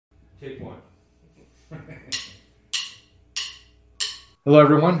Take one. Hello,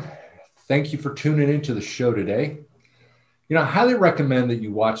 everyone. Thank you for tuning into the show today. I highly recommend that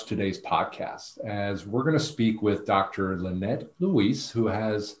you watch today's podcast as we're going to speak with Dr. Lynette Louise, who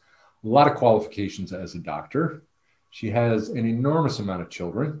has a lot of qualifications as a doctor. She has an enormous amount of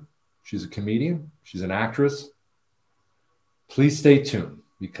children. She's a comedian. She's an actress. Please stay tuned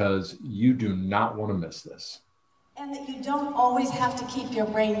because you do not want to miss this. And that you don't always have to keep your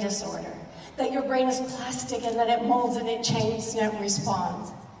brain disorder. That your brain is plastic and that it molds and it changes and it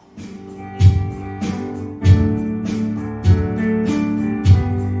responds.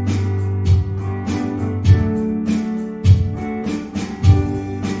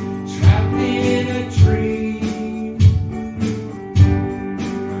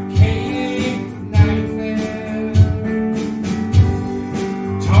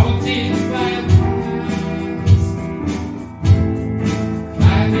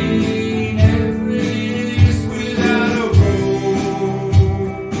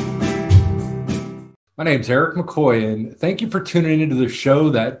 My name's Eric McCoy, and thank you for tuning into the show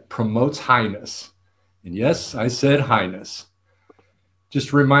that promotes highness. And yes, I said highness. Just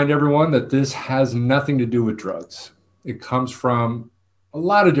to remind everyone that this has nothing to do with drugs. It comes from a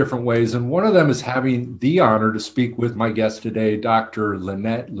lot of different ways, and one of them is having the honor to speak with my guest today, Dr.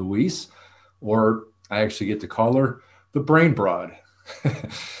 Lynette Louise, or I actually get to call her the Brain Broad.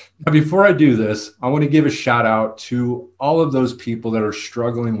 Now, before I do this, I want to give a shout out to all of those people that are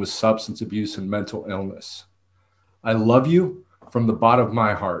struggling with substance abuse and mental illness. I love you from the bottom of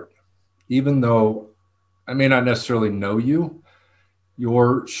my heart. Even though I may not necessarily know you,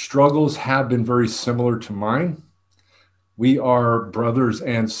 your struggles have been very similar to mine. We are brothers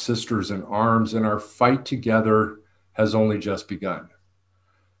and sisters in arms, and our fight together has only just begun.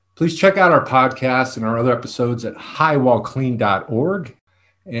 Please check out our podcast and our other episodes at highwallclean.org.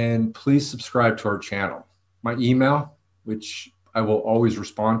 And please subscribe to our channel. My email, which I will always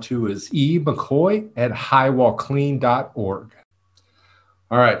respond to, is emccoy@highwallclean.org.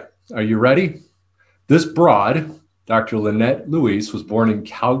 All right, are you ready? This broad, Dr. Lynette Louise, was born in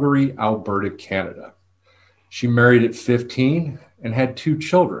Calgary, Alberta, Canada. She married at 15 and had 2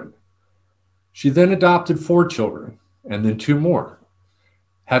 children. She then adopted 4 children and then 2 more.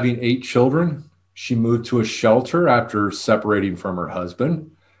 Having 8 children, she moved to a shelter after separating from her husband.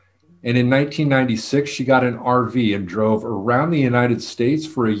 And in 1996, she got an RV and drove around the United States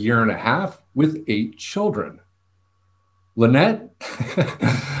for a year and a half with 8 children. Lynette?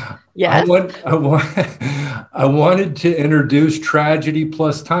 Yes. I wanted to introduce tragedy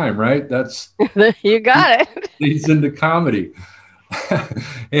plus time, right? That's you got it. Leads into comedy.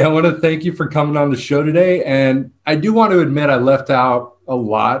 Hey, I want to thank you for coming on the show today. And I do want to admit I left out a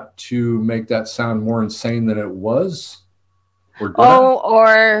lot to make that sound more insane than it was.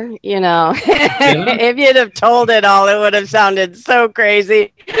 Or if you'd have told it all, it would have sounded so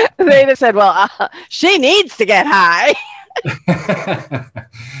crazy. They'd have said, well, she needs to get high.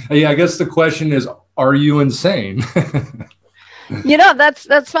 Yeah, I guess the question is, are you insane?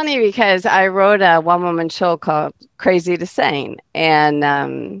 That's funny because I wrote a one-woman show called Crazy to Sane.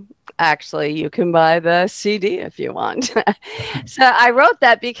 And actually, you can buy the CD if you want. So I wrote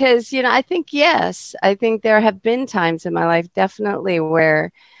that because, I think there have been times in my life definitely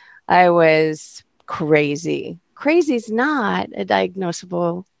where I was crazy. Crazy is not a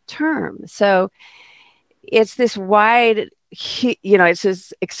diagnosable term. So it's this wide, it's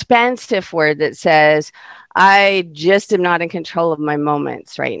this expansive word that says, I just am not in control of my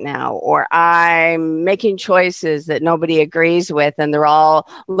moments right now, or I'm making choices that nobody agrees with and they're all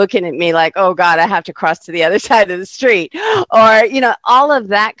looking at me like, oh God, I have to cross to the other side of the street, or, all of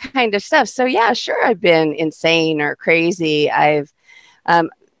that kind of stuff. So yeah, sure, I've been insane or crazy. I've,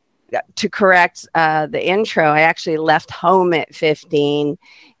 to correct the intro, I actually left home at 15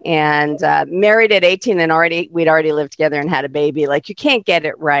 and married at 18, and we'd already lived together and had a baby. Like, you can't get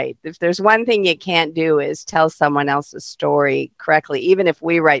it right. If there's one thing you can't do is tell someone else's story correctly, even if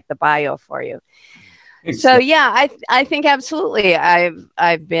we write the bio for you. So yeah, I think absolutely.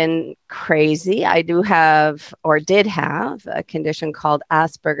 I've been crazy. I did have a condition called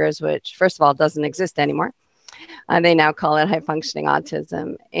Asperger's, which first of all doesn't exist anymore. They now call it high functioning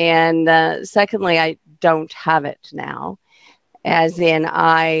autism. And secondly, I don't have it now. As in,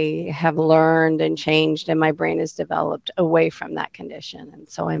 I have learned and changed, and my brain has developed away from that condition. And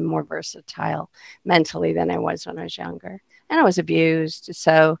so I'm more versatile mentally than I was when I was younger. And I was abused.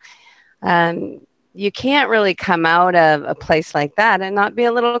 So you can't really come out of a place like that and not be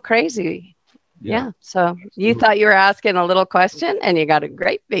a little crazy. Yeah. So you thought you were asking a little question, and you got a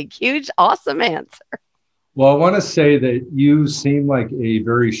great, big, huge, awesome answer. Well, I want to say that you seem like a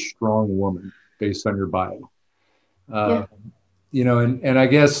very strong woman based on your bio. Yeah. Uh, and I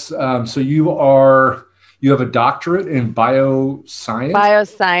guess so. You have a doctorate in bioscience.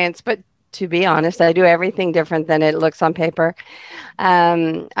 Bioscience, but to be honest, I do everything different than it looks on paper.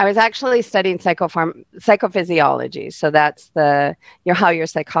 I was actually studying psychophysiology. So that's how your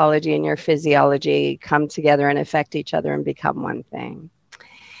psychology and your physiology come together and affect each other and become one thing,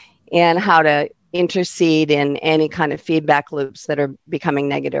 and how to intercede in any kind of feedback loops that are becoming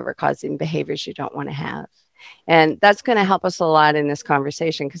negative or causing behaviors you don't want to have. And that's going to help us a lot in this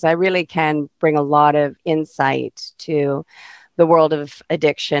conversation, because I really can bring a lot of insight to the world of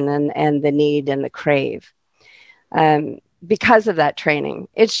addiction and the need and the crave. Because of that training.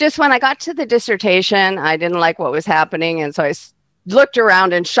 It's just when I got to the dissertation, I didn't like what was happening. And so I looked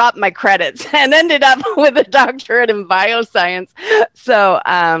around and shopped my credits and ended up with a doctorate in bioscience. So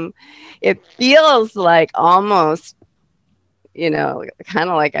it feels like almost, kind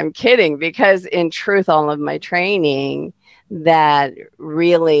of like I'm kidding, because in truth, all of my training that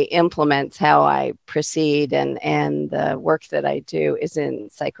really implements how I proceed and the work that I do is in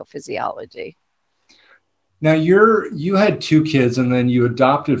psychophysiology. Now you had two kids and then you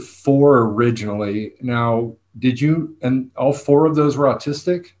adopted four originally. Now, and all four of those were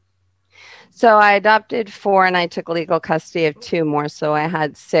autistic? So I adopted four and I took legal custody of two more. So I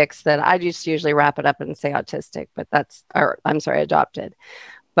had six that I just usually wrap it up and say autistic, adopted.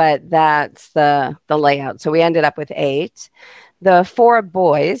 But that's the layout. So we ended up with eight. The four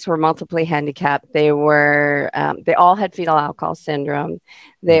boys were multiply handicapped. They all had fetal alcohol syndrome.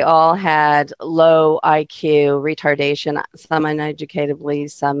 They all had low IQ, retardation, some uneducatably,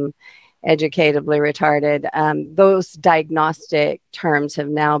 some educatably retarded. Those diagnostic terms have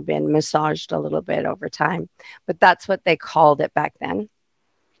now been massaged a little bit over time, but that's what they called it back then.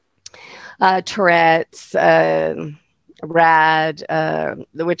 Tourette's, RAD,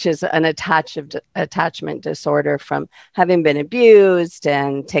 which is an attachment disorder from having been abused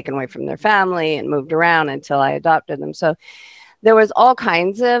and taken away from their family and moved around until I adopted them. So there was all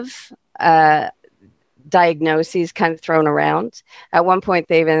kinds of diagnoses kind of thrown around. At one point,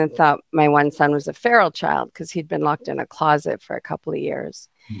 they even thought my one son was a feral child because he'd been locked in a closet for a couple of years.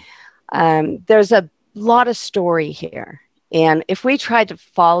 There's a lot of story here. And if we tried to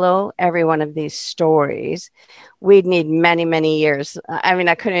follow every one of these stories, we'd need many, many years. I mean,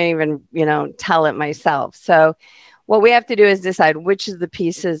 I couldn't even, tell it myself. So what we have to do is decide which of the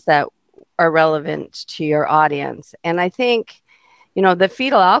pieces that are relevant to your audience. And I think, the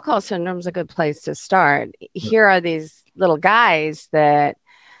fetal alcohol syndrome is a good place to start. Here are these little guys that,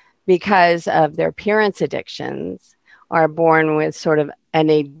 because of their parents' addictions, are born with sort of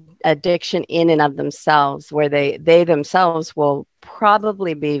an addiction in and of themselves, where they themselves will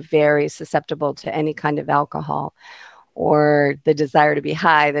probably be very susceptible to any kind of alcohol or the desire to be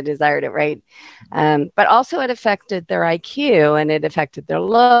high, the desire to write. But also it affected their IQ and it affected their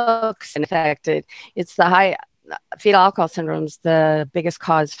looks and it's the high fetal alcohol syndrome is the biggest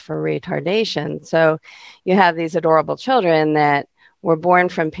cause for retardation. So you have these adorable children that were born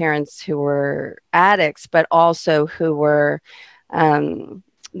from parents who were addicts, but also who were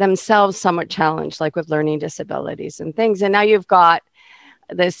themselves somewhat challenged, like with learning disabilities and things. And now you've got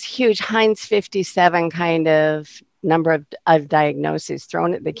this huge Heinz 57 kind of number of diagnoses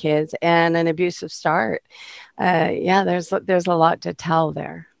thrown at the kids and an abusive start. There's a lot to tell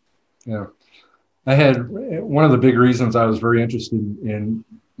there. Yeah. I had one of the big reasons I was very interested in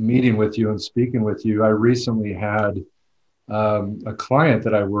meeting with you and speaking with you. I recently had a client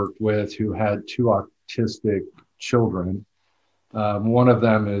that I worked with who had two autistic children. One of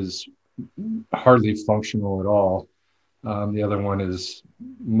them is hardly functional at all. The other one is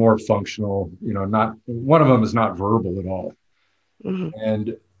more functional, one of them is not verbal at all. Mm-hmm.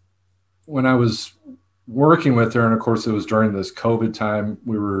 And when I was working with her, and of course it was during this COVID time,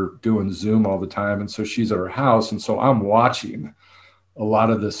 we were doing Zoom all the time. And so she's at her house. And so I'm watching a lot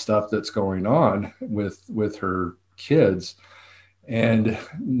of this stuff that's going on with her kids, and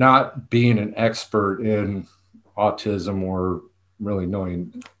not being an expert in autism or really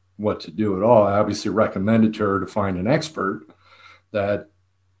knowing what to do at all. I obviously recommended to her to find an expert that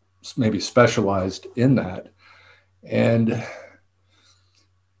maybe specialized in that. And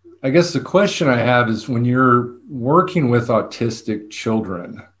I guess the question I have is, when you're working with autistic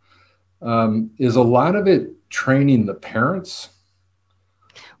children, is a lot of it training the parents?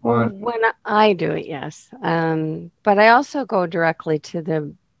 Well, when I do it, yes. But I also go directly to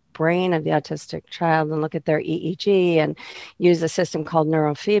the brain of the autistic child and look at their EEG and use a system called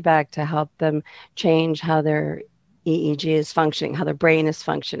neurofeedback to help them change how they're EEG is functioning, how the brain is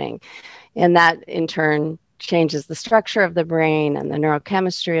functioning. And that in turn changes the structure of the brain and the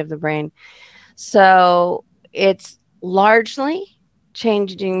neurochemistry of the brain. So it's largely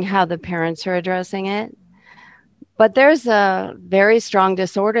changing how the parents are addressing it. But there's a very strong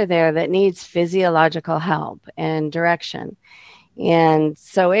disorder there that needs physiological help and direction. And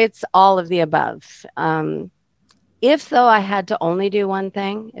so it's all of the above. If though I had to only do one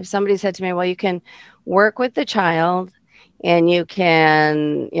thing, if somebody said to me, well, you can work with the child and you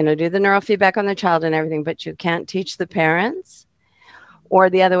can, do the neurofeedback on the child and everything, but you can't teach the parents,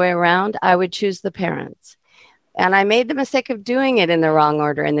 or the other way around, I would choose the parents. And I made the mistake of doing it in the wrong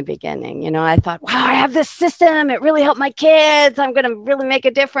order in the beginning. I thought, wow, I have this system. It really helped my kids. I'm going to really make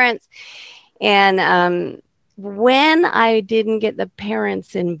a difference. And when I didn't get the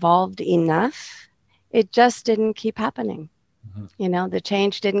parents involved enough, it just didn't keep happening. The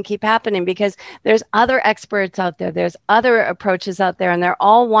change didn't keep happening because there's other experts out there. There's other approaches out there, and they're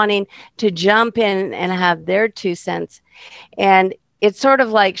all wanting to jump in and have their 2 cents. And it's sort of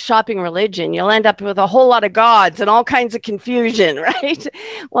like shopping religion. You'll end up with a whole lot of gods and all kinds of confusion, right?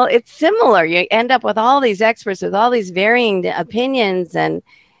 Well, it's similar. You end up with all these experts with all these varying opinions, and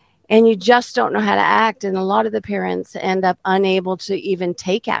you just don't know how to act. And a lot of the parents end up unable to even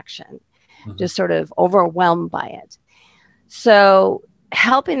take action, just sort of overwhelmed by it. So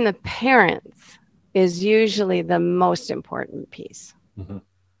helping the parents is usually the most important piece.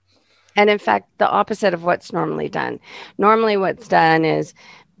 And in fact, the opposite of what's normally done. Normally what's done is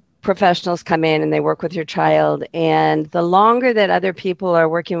professionals come in and they work with your child. And the longer that other people are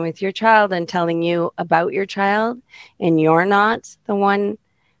working with your child and telling you about your child, and you're not the one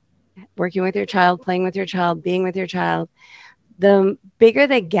working with your child, playing with your child, being with your child, the bigger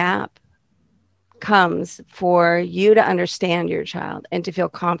the gap comes for you to understand your child and to feel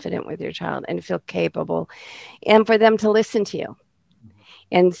confident with your child and to feel capable and for them to listen to you.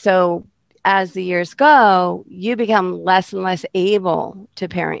 And so as the years go, you become less and less able to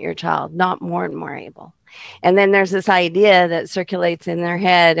parent your child, not more and more able. And then there's this idea that circulates in their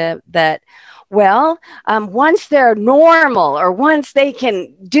head that, once they're normal or once they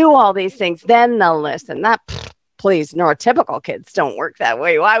can do all these things, then they'll listen. Please, neurotypical kids don't work that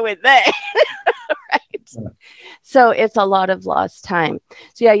way. Why would they? Right? Yeah. So it's a lot of lost time.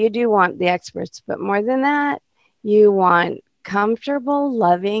 So yeah, you do want the experts, but more than that, you want comfortable,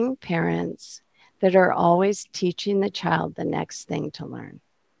 loving parents that are always teaching the child the next thing to learn.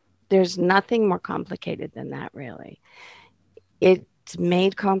 There's nothing more complicated than that, really. It's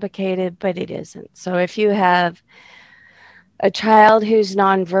made complicated, but it isn't. So if you have a child who's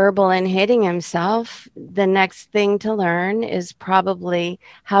nonverbal and hitting himself, the next thing to learn is probably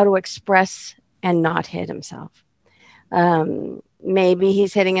how to express and not hit himself. Maybe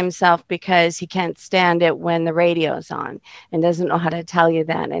he's hitting himself because he can't stand it when the radio's on and doesn't know how to tell you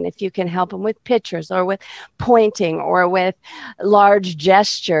that. And if you can help him with pictures or with pointing or with large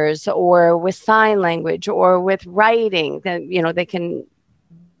gestures or with sign language or with writing, then, they can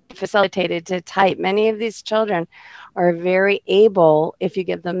facilitate it to type. Many of these children are very able if you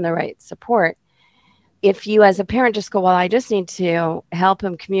give them the right support. If you as a parent just go, I just need to help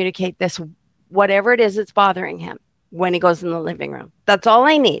him communicate this, whatever it is that's bothering him when he goes in the living room. That's all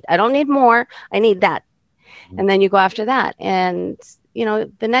I need. I don't need more. I need that. And then you go after that. And,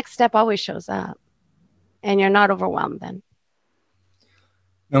 the next step always shows up and you're not overwhelmed then.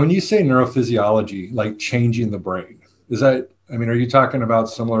 Now, when you say neurophysiology, like changing the brain, are you talking about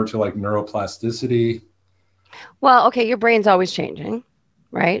similar to like neuroplasticity? Well, okay, your brain's always changing,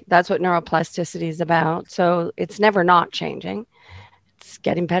 right? That's what neuroplasticity is about. So it's never not changing. It's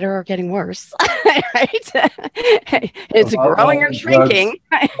getting better or getting worse, right? It's growing or shrinking.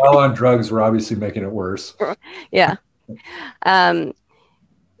 While on drugs, we're obviously making it worse. Yeah.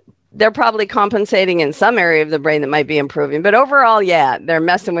 They're probably compensating in some area of the brain that might be improving. But overall, yeah, they're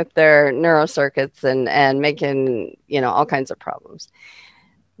messing with their neurocircuits and making, all kinds of problems.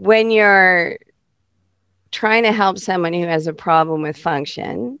 When you're trying to help someone who has a problem with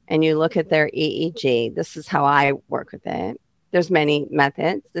function and you look at their EEG, this is how I work with it. There's many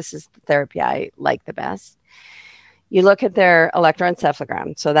methods. This is the therapy I like the best. You look at their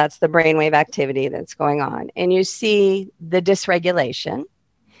electroencephalogram. So that's the brainwave activity that's going on. And you see the dysregulation.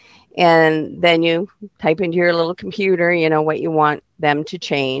 And then you type into your little computer, what you want them to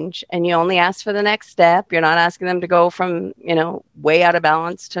change. And you only ask for the next step. You're not asking them to go from, way out of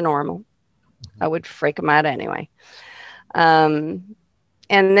balance to normal. I would freak them out anyway. And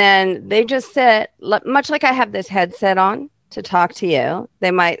then they just sit, much like I have this headset on to talk to you.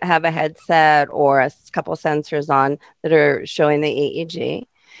 They might have a headset or a couple sensors on that are showing the EEG.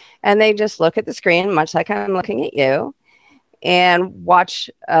 and they just look at the screen, much like I'm looking at you, and watch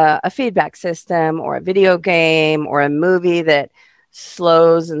a feedback system or a video game or a movie that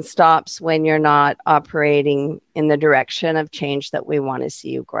slows and stops when you're not operating in the direction of change that we want to see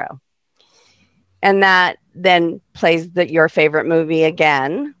you grow. And that then plays your favorite movie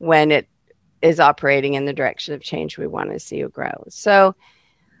again when it is operating in the direction of change we want to see you grow. So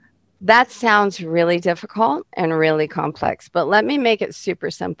that sounds really difficult and really complex, but let me make it super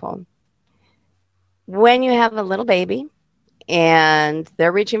simple. When you have a little baby and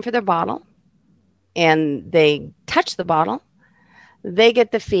they're reaching for their bottle and they touch the bottle, they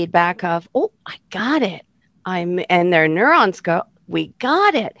get the feedback of, oh, I got it. And their neurons go, we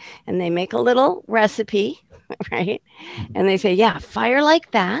got it. And they make a little recipe, right? And they say, yeah, fire like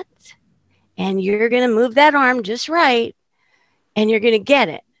that. And you're going to move that arm just right. And you're going to get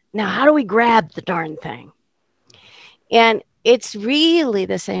it. Now, how do we grab the darn thing? And it's really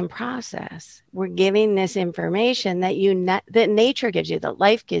the same process. We're giving this information that that nature gives you, that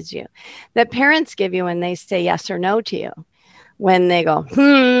life gives you, that parents give you when they say yes or no to you. When they go,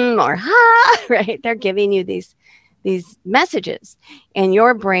 or ha, right? They're giving you these messages. And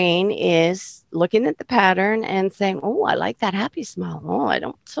your brain is looking at the pattern and saying, oh, I like that happy smile. Oh, I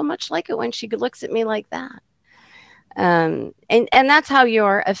don't so much like it when she looks at me like that. And that's how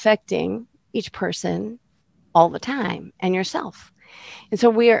you're affecting each person all the time and yourself. And so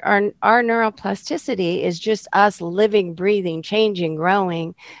our neuroplasticity is just us living, breathing, changing,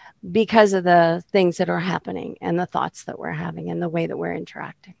 growing because of the things that are happening and the thoughts that we're having and the way that we're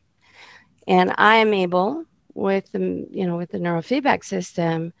interacting. And I am able with the neurofeedback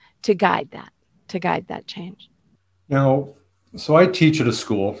system to guide that change. Now, so I teach at a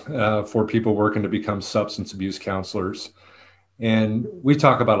school for people working to become substance abuse counselors. And we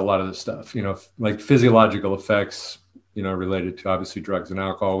talk about a lot of this stuff, like physiological effects, related to obviously drugs and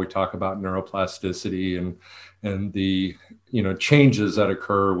alcohol. We talk about neuroplasticity and the, changes that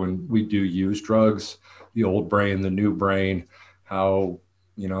occur when we do use drugs, the old brain, the new brain, how,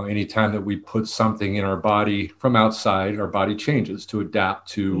 anytime that we put something in our body from outside, our body changes to adapt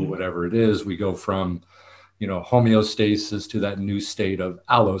to whatever it is. We go from, homeostasis to that new state of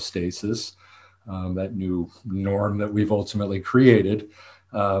allostasis, that new norm that we've ultimately created.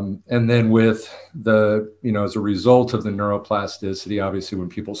 And then with the, as a result of the neuroplasticity, obviously when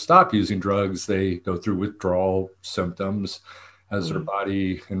people stop using drugs, they go through withdrawal symptoms as their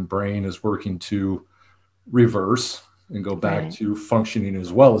body and brain is working to reverse and go back to functioning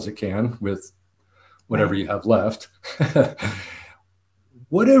as well as it can with whatever you have left.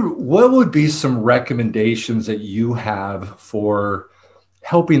 What would be some recommendations that you have for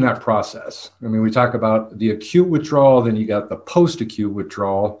helping that process? I mean, we talk about the acute withdrawal, then you got the post-acute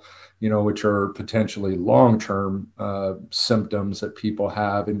withdrawal, which are potentially long-term symptoms that people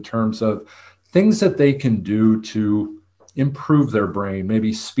have in terms of things that they can do to improve their brain,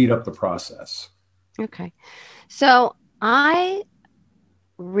 maybe speed up the process. Okay. So I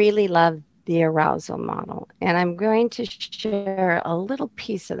really love the arousal model, and I'm going to share a little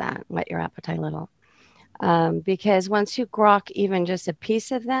piece of that, whet your appetite a little. Because once you grok even just a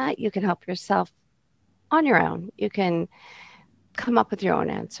piece of that, you can help yourself on your own. You can come up with your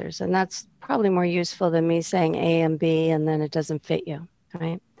own answers. And that's probably more useful than me saying A and B and then it doesn't fit you,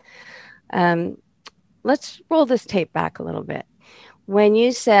 right? Let's roll this tape back a little bit. When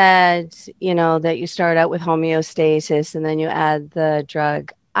you said, that you start out with homeostasis and then you add the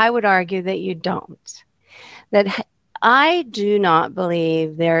drug, I would argue that you don't. That I do not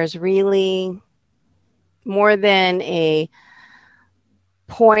believe there's really more than a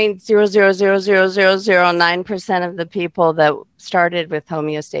 0.000009% of the people that started with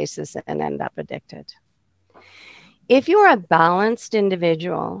homeostasis and end up addicted. If you're a balanced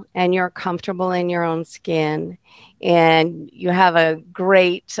individual and you're comfortable in your own skin and you have a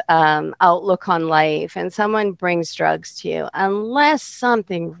great outlook on life and someone brings drugs to you, unless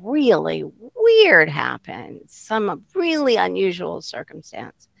something really weird happens, some really unusual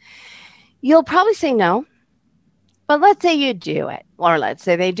circumstance, you'll probably say no. But let's say you do it, or let's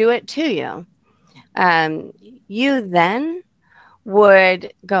say they do it to you. You then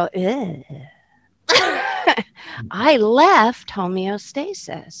would go, I left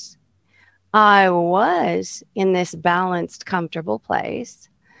homeostasis. I was in this balanced, comfortable place.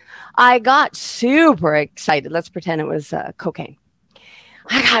 I got super excited. Let's pretend it was cocaine.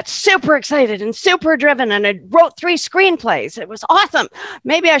 I got super excited and super driven and I wrote 3 screenplays. It was awesome.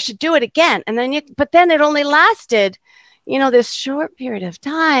 Maybe I should do it again. And then but then it only lasted, this short period of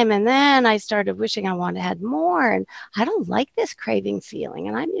time. And then I started wishing I wanted to have more. And I don't like this craving feeling.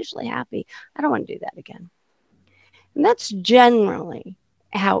 And I'm usually happy. I don't want to do that again. And that's generally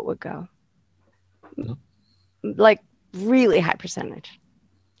how it would go. Like really high percentage.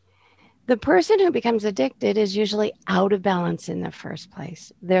 The person who becomes addicted is usually out of balance in the first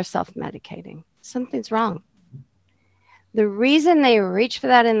place. They're self-medicating. Something's wrong. The reason they reach for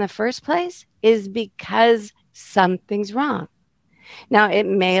that in the first place is because something's wrong. Now, it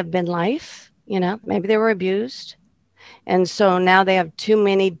may have been life, maybe they were abused. And so now they have too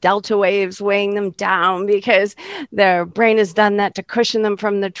many delta waves weighing them down because their brain has done that to cushion them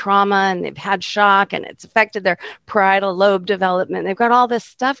from the trauma, and they've had shock and it's affected their parietal lobe development. They've got all this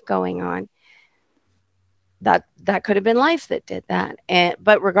stuff going on. That could have been life that did that.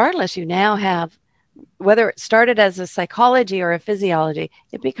 But regardless, you now have, whether it started as a psychology or a physiology,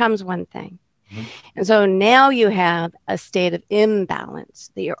 it becomes one thing. Mm-hmm. And so now you have a state of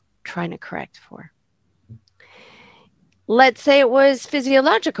imbalance that you're trying to correct for. Let's say it was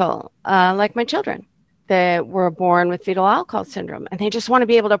physiological, like my children that were born with fetal alcohol syndrome, and they just want to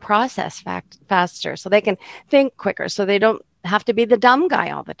be able to process faster so they can think quicker, so they don't have to be the dumb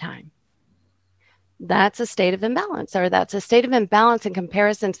guy all the time. That's a state of imbalance, or that's a state of imbalance in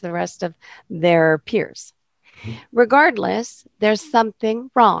comparison to the rest of their peers. Regardless, there's something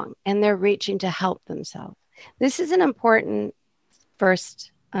wrong, and they're reaching to help themselves. This is an important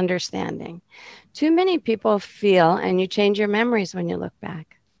first understanding. Too many people feel, and you change your memories when you look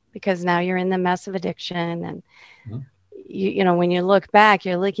back, because now you're in the mess of addiction. And you know, when you look back,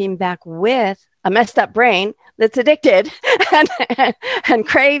 you're looking back with a messed up brain that's addicted and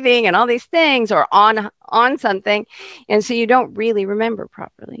craving and all these things, or on something. And so you don't really remember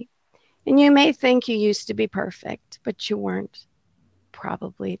properly. And you may think you used to be perfect, but you weren't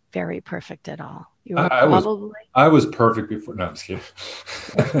probably very perfect at all. You were I was perfect before. No, I'm just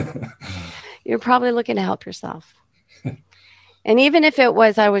kidding. You're probably looking to help yourself. And even if it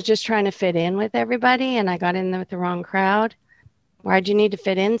was, I was just trying to fit in with everybody and I got in with the wrong crowd. Why'd you need to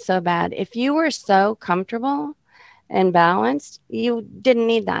fit in so bad? If you were so comfortable and balanced, you didn't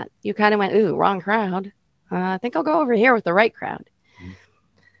need that. You kind of went, ooh, wrong crowd. I think I'll go over here with the right crowd.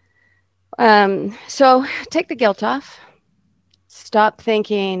 So take the guilt off. Stop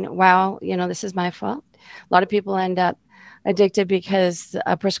thinking, wow, you know, this is my fault. A lot of people end up addicted because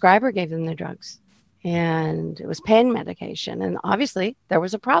a prescriber gave them the drugs and it was pain medication. And obviously there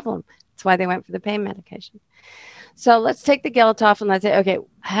was a problem. That's why they went for the pain medication. So let's take the guilt off and let's say, okay,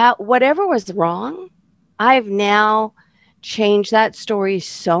 whatever was wrong, I've now changed that story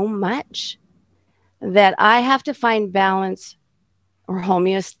so much that I have to find balance, or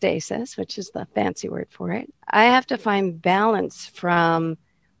homeostasis, which is the fancy word for it. I have to find balance from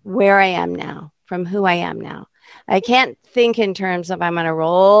where I am now, from who I am now. I can't think in terms of I'm going to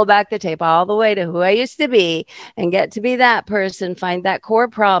roll back the tape all the way to who I used to be and get to be that person, find that core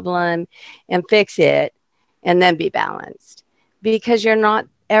problem and fix it, and then be balanced. Because you're not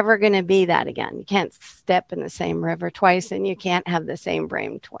ever going to be that again. You can't step in the same river twice, and you can't have the same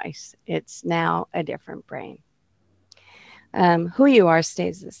brain twice. It's now a different brain. Who you are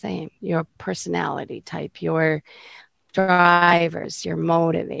stays the same. Your personality type, your drivers, your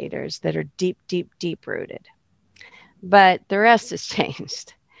motivators that are deep, deep, deep rooted. But the rest has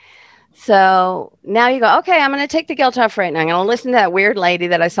changed. So now you go, okay, I'm going to take the guilt off right now. I'm going to listen to that weird lady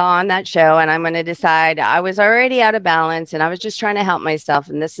that I saw on that show, and I'm going to decide I was already out of balance and I was just trying to help myself.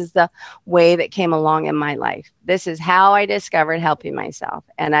 And this is the way that came along in my life. This is how I discovered helping myself.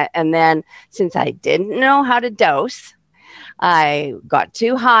 And then since I didn't know how to dose, I got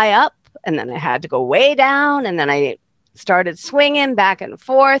too high up and then I had to go way down, and then I started swinging back and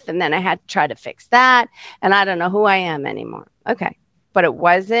forth, and then I had to try to fix that. And I don't know who I am anymore. Okay. But it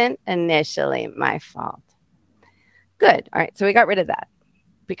wasn't initially my fault. Good. All right. So we got rid of that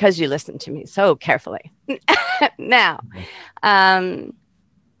because you listened to me so carefully. Now,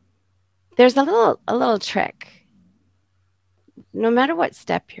 there's a little trick. No matter what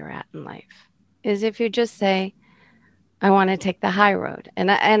step you're at in life, is if you just say, I want to take the high road.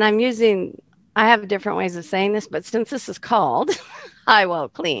 And I have different ways of saying this, but since this is called High Well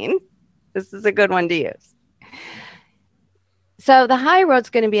Clean, this is a good one to use. So the high road's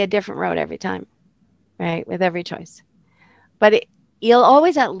going to be a different road every time, right? With every choice. But you'll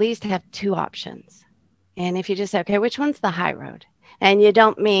always at least have two options. And if you just say, okay, which one's the high road? And you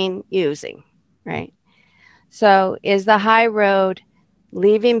don't mean using, right? So is the high road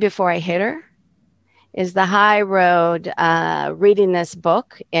leaving before I hit her? Is the high road reading this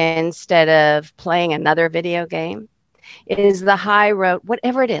book instead of playing another video game? Is the high road,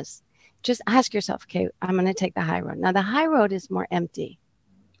 whatever it is, just ask yourself, okay, I'm going to take the high road. Now, the high road is more empty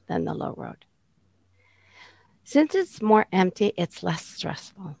than the low road. Since it's more empty, it's less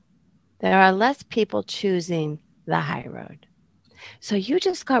stressful. There are less people choosing the high road. So you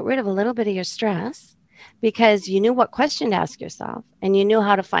just got rid of a little bit of your stress because you knew what question to ask yourself and you knew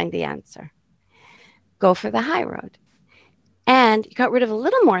how to find the answer. Go for the high road. And you got rid of a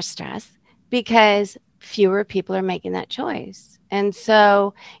little more stress because fewer people are making that choice. And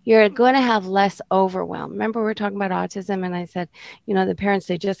so you're going to have less overwhelm. Remember, we were talking about autism, and I said, the parents,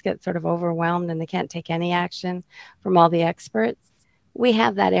 they just get sort of overwhelmed and they can't take any action from all the experts. We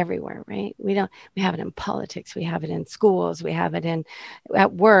have that everywhere, right? We have it in politics. We have it in schools. We have it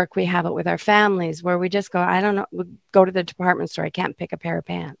at work. We have it with our families where we just go, I don't know, we go to the department store. I can't pick a pair of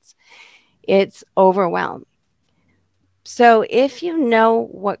pants. It's overwhelmed. So if you know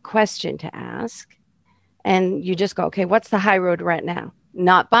what question to ask and you just go, okay, what's the high road right now?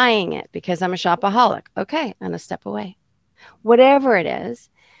 Not buying it because I'm a shopaholic. Okay, I'm going to step away. Whatever it is.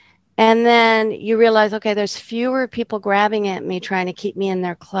 And then you realize, okay, there's fewer people grabbing at me, trying to keep me in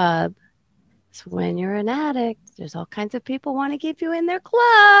their club. So when you're an addict, there's all kinds of people want to keep you in their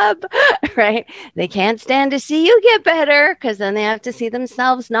club, right? They can't stand to see you get better because then they have to see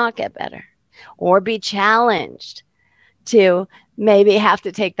themselves not get better or be challenged to maybe have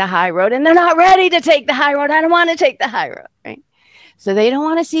to take the high road, and they're not ready to take the high road. I don't want to take the high road, right? So they don't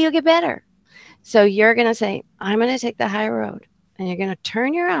want to see you get better. So you're going to say, I'm going to take the high road, and you're going to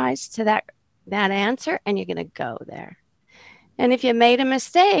turn your eyes to that answer, and you're going to go there. And if you made a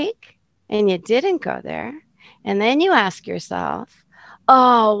mistake and you didn't go there, and then you ask yourself,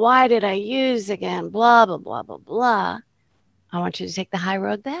 oh, why did I use again? Blah, blah, blah, blah, blah. I want you to take the high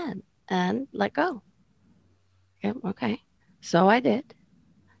road then and let go. Okay. So I did.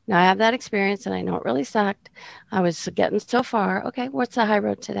 Now I have that experience and I know it really sucked. I was getting so far. Okay. What's the high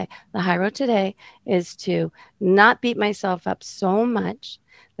road today? The high road today is to not beat myself up so much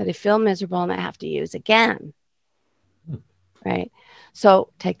that I feel miserable and I have to use again. Right.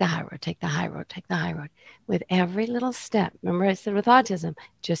 So take the high road, take the high road, take the high road with every little step. Remember I said with autism,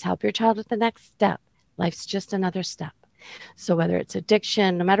 just help your child with the next step. Life's just another step. So whether it's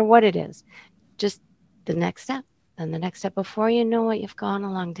addiction, no matter what it is, just the next step. And the next step, before you know it, you've gone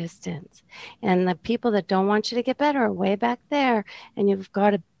a long distance. And the people that don't want you to get better are way back there. And you've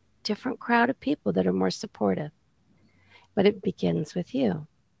got a different crowd of people that are more supportive. But it begins with you.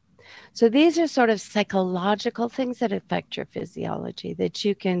 So these are sort of psychological things that affect your physiology that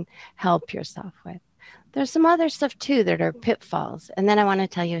you can help yourself with. There's some other stuff too that are pitfalls. And then I want to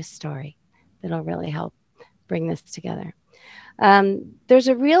tell you a story that'll really help bring this together. There's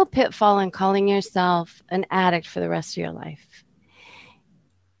a real pitfall in calling yourself an addict for the rest of your life.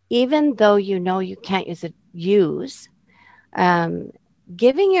 Even though you know you can't use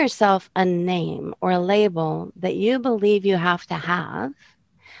giving yourself a name or a label that you believe you have to have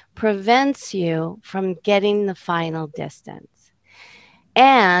prevents you from getting the final distance.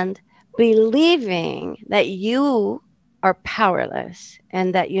 And believing that you are powerless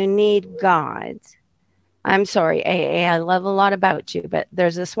and that you need God. I'm sorry, AA, I love a lot about you, but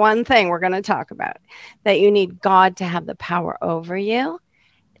there's this one thing we're going to talk about, that you need God to have the power over you.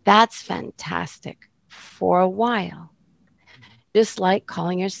 That's fantastic for a while. Just like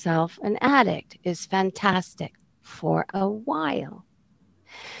calling yourself an addict is fantastic for a while.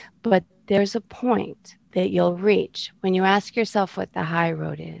 But there's a point that you'll reach when you ask yourself what the high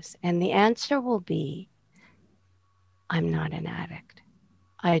road is, and the answer will be, I'm not an addict.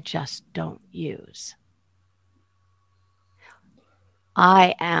 I just don't use.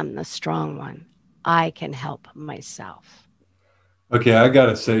 I am the strong one. I can help myself. Okay, I got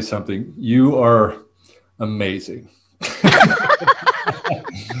to say something. You are amazing.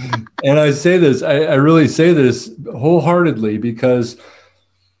 And I say this, I really say this wholeheartedly because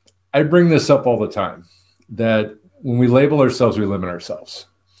I bring this up all the time, that when we label ourselves, we limit ourselves.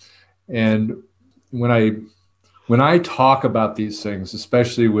 And when I talk about these things,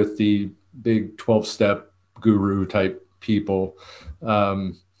 especially with the big 12-step guru type people,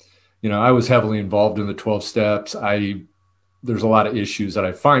 I was heavily involved in the 12 steps. There's a lot of issues that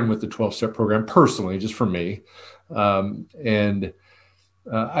I find with the 12-step program personally, just for me.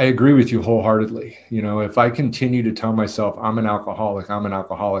 I agree with you wholeheartedly. If I continue to tell myself I'm an alcoholic, I'm an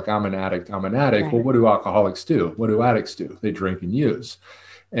addict, right. Well, what do alcoholics do? What do addicts do? They drink and use.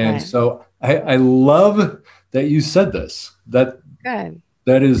 And right. So I love that you said this. Good.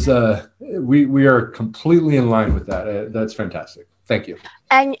 That is, we are completely in line with that. That's fantastic. Thank you.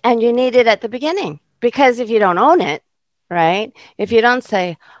 And you need it at the beginning, because if you don't own it, right? If you don't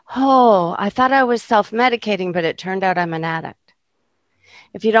say, oh, I thought I was self-medicating, but it turned out I'm an addict.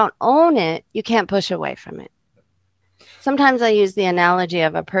 If you don't own it, you can't push away from it. Sometimes I use the analogy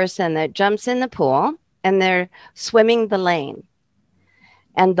of a person that jumps in the pool and they're swimming the lane.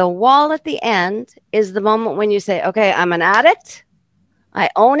 And the wall at the end is the moment when you say, okay, I'm an addict. I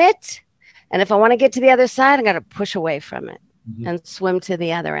own it. And if I want to get to the other side, I got to push away from it and swim to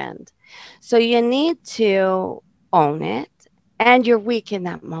the other end. So you need to own it, and you're weak in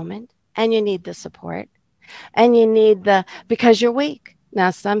that moment, and you need the support, and you need because you're weak.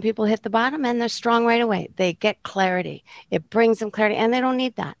 Now, some people hit the bottom and they're strong right away. They get clarity. It brings them clarity, and they don't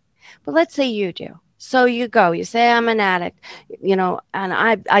need that. But let's say you do. So you go, you say, I'm an addict, and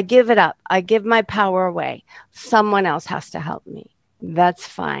I give it up. I give my power away. Someone else has to help me. That's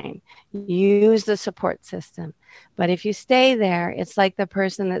fine. Use the support system. But if you stay there, it's like the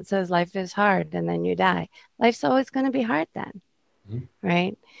person that says life is hard and then you die. Life's always going to be hard then,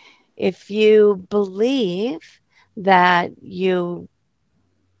 right? If you believe that you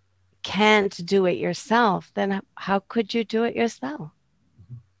can't do it yourself, then how could you do it yourself?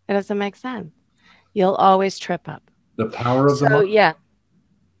 It doesn't make sense. You'll always trip up. The power of the mind.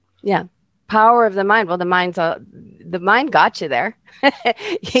 Yeah. Power of the mind. Well, the mind got you there.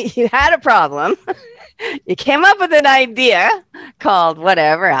 You had a problem. You came up with an idea called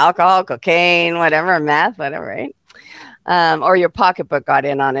whatever, alcohol, cocaine, whatever, meth, whatever, right? Or your pocketbook got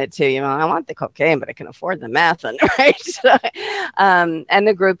in on it too. I want the cocaine, but I can afford the meth, and right. So, and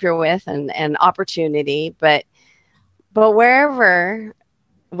the group you're with, and opportunity, but wherever,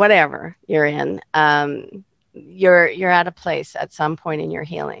 whatever you're in, you're at a place at some point in your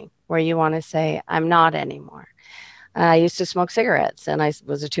healing where you want to say, I'm not anymore. I used to smoke cigarettes, and I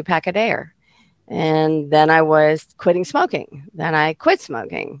was a 2-pack a day. And then I was quitting smoking. Then I quit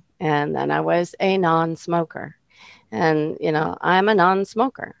smoking. And then I was a non-smoker. And, I'm a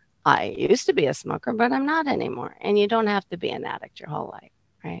non-smoker. I used to be a smoker, but I'm not anymore. And you don't have to be an addict your whole life,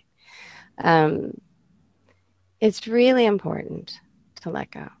 right? It's really important to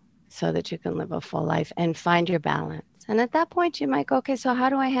let go so that you can live a full life and find your balance. And at that point, you might go, okay, so how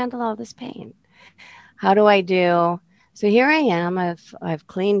do I handle all this pain? How do I do? So here I am. I've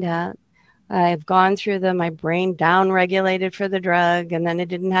cleaned up. I've gone through my brain down-regulated for the drug, and then it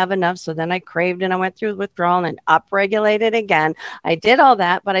didn't have enough. So then I craved and I went through withdrawal and up-regulated again. I did all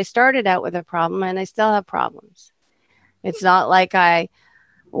that, but I started out with a problem and I still have problems. It's not like I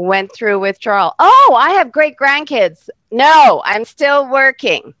went through withdrawal. Oh, I have great grandkids. No, I'm still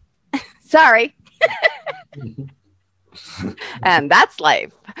working. Sorry. And that's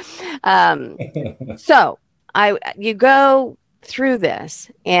life. So you go through this,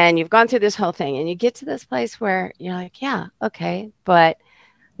 and you've gone through this whole thing, and you get to this place where you're like, yeah, okay, but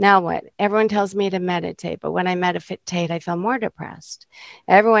now what? Everyone tells me to meditate, but when I meditate, I feel more depressed.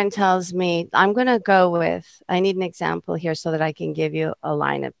 Everyone tells me I'm going to go with, I need an example here so that I can give you a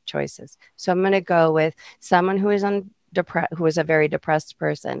line of choices. So I'm going to go with someone who is who is a very depressed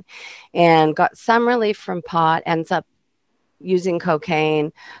person and got some relief from pot, ends up using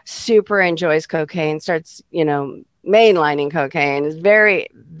cocaine, super enjoys cocaine, starts, mainlining cocaine, is very,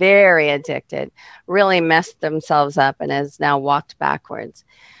 very addicted, really messed themselves up and has now walked backwards.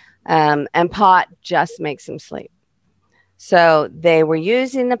 And pot just makes them sleep. So they were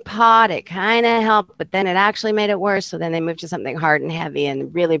using the pot, it kind of helped, but then it actually made it worse. So then they moved to something hard and heavy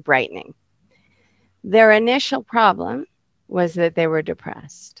and really brightening. Their initial problem was that they were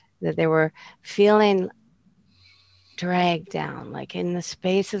depressed, that they were feeling dragged down, like in the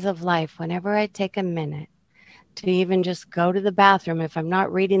spaces of life. Whenever I take a minute to even just go to the bathroom, if I'm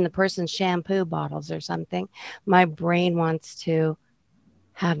not reading the person's shampoo bottles or something, my brain wants to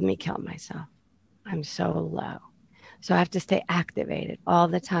have me kill myself. I'm so low. So I have to stay activated all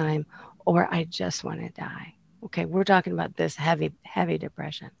the time, or I just want to die. Okay, we're talking about this heavy, heavy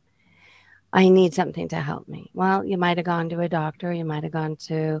depression. I need something to help me. Well, you might have gone to a doctor, you might have gone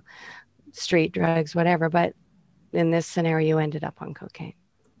to street drugs, whatever, but in this scenario, you ended up on cocaine.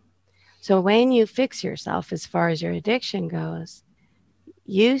 So when you fix yourself as far as your addiction goes,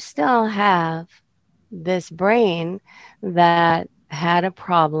 you still have this brain that had a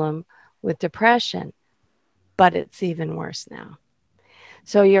problem with depression, but it's even worse now.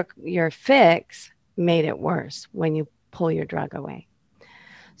 So your fix made it worse when you pull your drug away.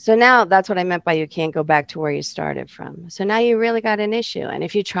 So now that's what I meant by you can't go back to where you started from. So now you really got an issue. And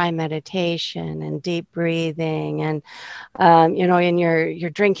if you try meditation and deep breathing and, and you're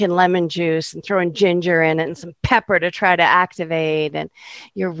drinking lemon juice and throwing ginger in it and some pepper to try to activate, and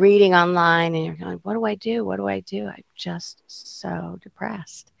you're reading online and you're going, what do I do? What do I do? I'm just so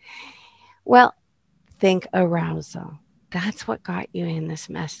depressed. Well, think arousal. That's what got you in this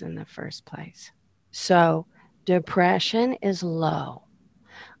mess in the first place. So depression is low.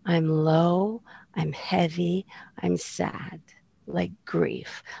 I'm low, I'm heavy, I'm sad, like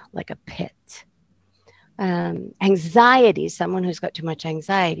grief, like a pit. Anxiety, someone who's got too much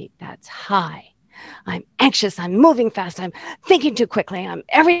anxiety, that's high. I'm anxious. I'm moving fast. I'm thinking too quickly.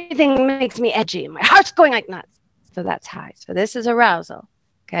 Everything makes me edgy. My heart's going like nuts. So that's high. So this is arousal.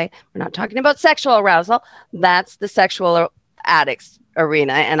 Okay. We're not talking about sexual arousal. That's the sexual addicts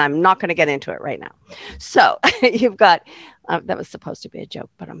arena. And I'm not going to get into it right now. So you've got, that was supposed to be a joke,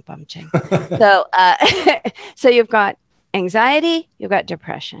 but I'm bumching. So you've got anxiety, you've got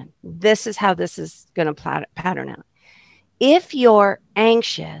depression. This is how this is going to pattern out. If you're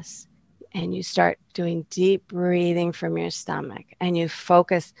anxious and you start doing deep breathing from your stomach and you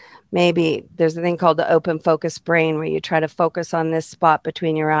focus, maybe there's a thing called the open focus brain where you try to focus on this spot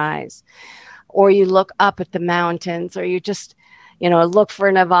between your eyes, or you look up at the mountains, or you just, look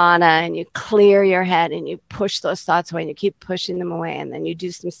for nirvana and you clear your head and you push those thoughts away and you keep pushing them away. And then you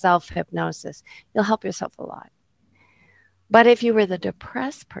do some self-hypnosis. You'll help yourself a lot. But if you were the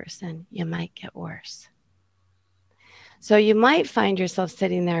depressed person, you might get worse. So you might find yourself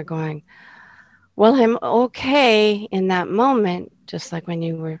sitting there going, well, I'm okay in that moment, just like when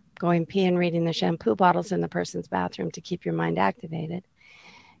you were going pee and reading the shampoo bottles in the person's bathroom to keep your mind activated.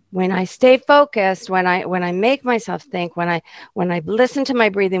 When I stay focused, when I make myself think, when I listen to my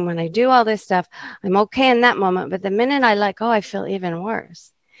breathing, when I do all this stuff, I'm okay in that moment. But the minute I let go, I feel even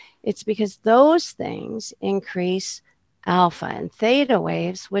worse. It's because those things increase alpha and theta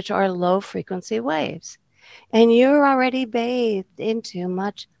waves, which are low frequency waves. And you're already bathed into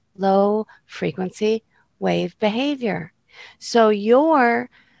much low frequency wave behavior. So you're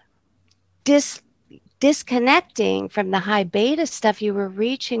disconnecting from the high beta stuff you were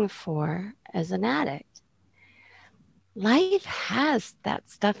reaching for as an addict. Life has that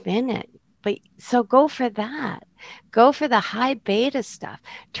stuff in it. But so go for that. Go for the high beta stuff.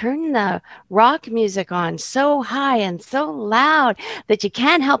 Turn the rock music on so high and so loud that you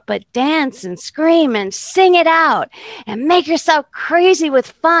can't help but dance and scream and sing it out and make yourself crazy with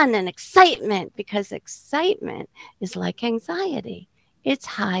fun and excitement, because excitement is like anxiety. It's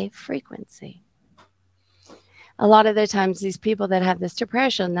high frequency. A lot of the times these people that have this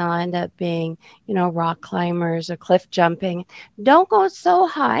depression, they'll end up being, rock climbers or cliff jumping. Don't go so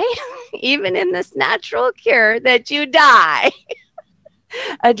high, even in this natural cure, that you die.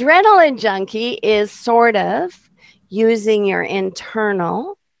 Adrenaline junkie is sort of using your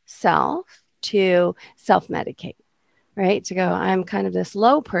internal self to self-medicate, right? To go, I'm kind of this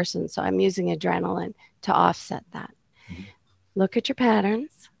low person, so I'm using adrenaline to offset that. Mm-hmm. Look at your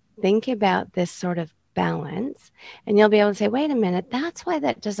patterns. Think about this sort of balance, and you'll be able to say, wait a minute, that's why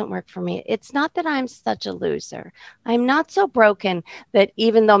that doesn't work for me. It's not that I'm such a loser. I'm not so broken that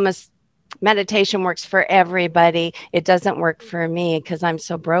even though meditation works for everybody, it doesn't work for me because I'm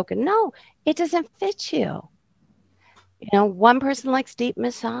so broken. No, it doesn't fit you. One person likes deep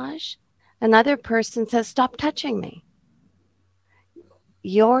massage. Another person says, stop touching me.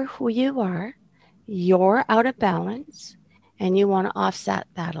 You're who you are. You're out of balance, and you want to offset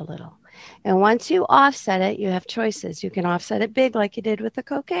that a little. And once you offset it, you have choices. You can offset it big like you did with the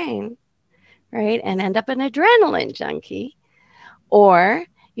cocaine, right? And end up an adrenaline junkie. Or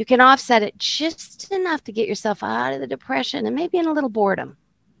you can offset it just enough to get yourself out of the depression and maybe in a little boredom.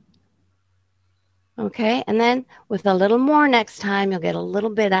 Okay? And then with a little more next time, you'll get a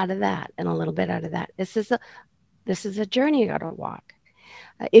little bit out of that and a little bit out of that. This is a journey you got to walk.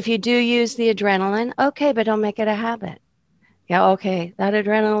 If you do use the adrenaline, okay, but don't make it a habit. Yeah, okay, that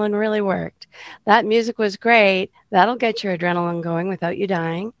adrenaline really worked. That music was great. That'll get your adrenaline going without you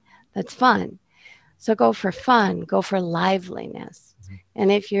dying. That's fun. So go for fun. Go for liveliness. Mm-hmm.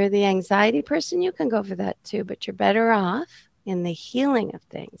 And if you're the anxiety person, you can go for that too. But you're better off in the healing of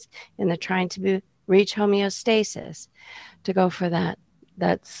things, in the trying to reach homeostasis, to go for that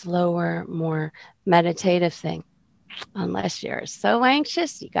slower, more meditative thing. Unless you're so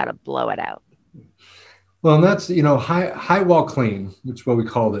anxious, you got to blow it out. Well, and that's, high while clean, which is what we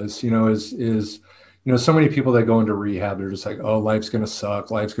call this, is so many people that go into rehab, they're just like, oh, life's going to suck.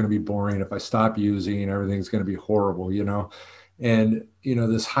 Life's going to be boring. If I stop using, everything's going to be horrible, And,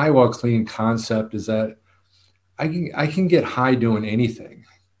 this high while clean concept is that I can get high doing anything.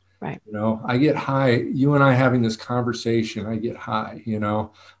 Right. I get high, you and I having this conversation, I get high,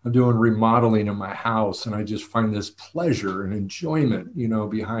 I'm doing remodeling in my house and I just find this pleasure and enjoyment,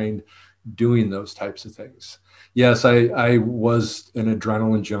 behind doing those types of things. Yes, I was an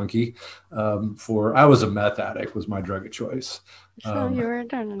adrenaline junkie. I was a meth addict, was my drug of choice. So you were an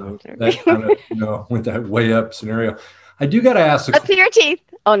adrenaline junkie. That kind of, went that way up scenario. I do got to ask. Let's see your teeth.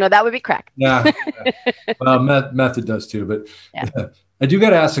 Oh no, that would be crack. Yeah. Well, method does too, but yeah. I do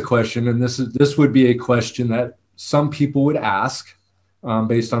got to ask a question, and this would be a question that some people would ask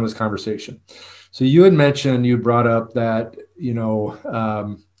based on this conversation. So you had mentioned, you brought up that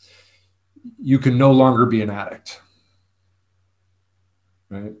you can no longer be an addict.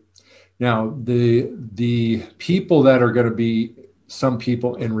 Right? Now, the people that are going to be, some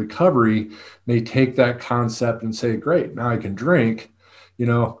people in recovery may take that concept and say, great, now I can drink.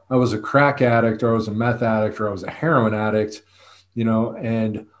 I was a crack addict, or I was a meth addict, or I was a heroin addict,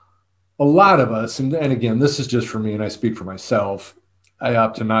 and a lot of us, and again, this is just for me and I speak for myself, I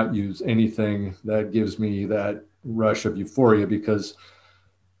opt to not use anything that gives me that rush of euphoria because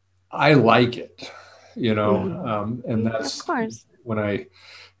I like it, and that's Of course. when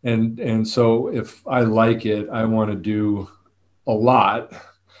and so if I like it, I want to do a lot,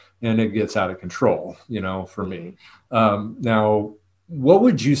 and it gets out of control, for me. Now, what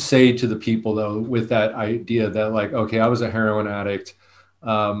would you say to the people though, with that idea that like, okay, I was a heroin addict.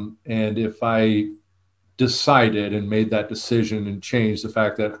 And if I decided and made that decision and changed the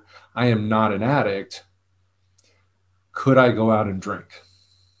fact that I am not an addict, could I go out and drink?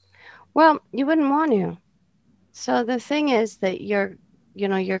 Well, you wouldn't want to. So the thing is that your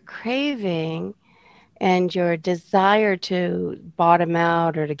craving and your desire to bottom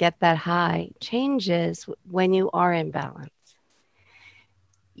out or to get that high changes when you are in balance.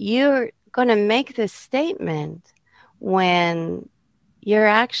 You're going to make this statement when you're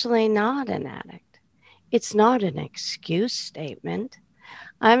actually not an addict. It's not an excuse statement.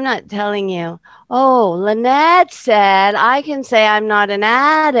 I'm not telling you, oh, Lynette said I can say I'm not an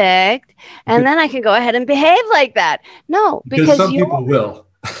addict and then I can go ahead and behave like that. No, because some people will.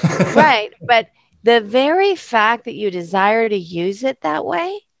 Right. But the very fact that you desire to use it that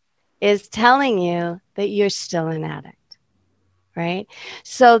way is telling you that you're still an addict. Right.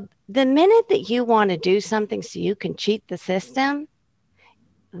 So the minute that you want to do something so you can cheat the system,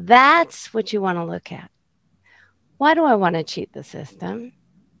 that's what you want to look at. Why do I want to cheat the system?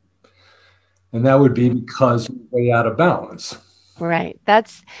 And that would be because you're way out of balance. Right.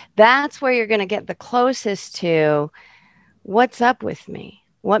 That's where you're going to get the closest to what's up with me.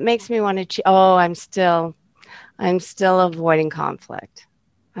 What makes me want to cheat? Oh, I'm still avoiding conflict.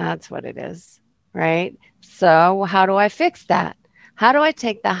 That's what it is. Right. So how do I fix that? How do I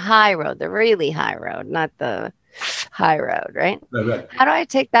take the high road, the really high road, not the high road, right? Right. How do I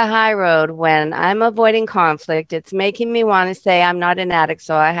take the high road when I'm avoiding conflict? It's making me want to say I'm not an addict,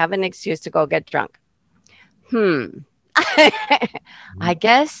 so I have an excuse to go get drunk. I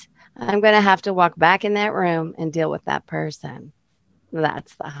guess I'm going to have to walk back in that room and deal with that person.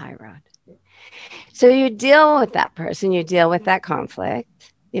 That's the high road. So you deal with that person, you deal with that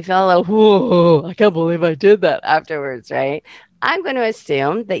conflict. You feel a little, whoa, I can't believe I did that afterwards, right? I'm going to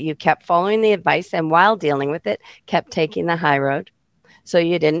assume that you kept following the advice and while dealing with it, kept taking the high road. So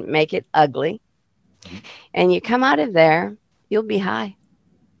you didn't make it ugly. And you come out of there, you'll be high.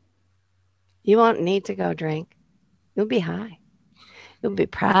 You won't need to go drink. You'll be high. You'll be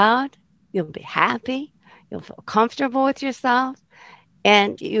proud. You'll be happy. You'll feel comfortable with yourself.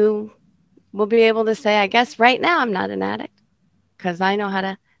 And you will be able to say, I guess right now I'm not an addict because I know how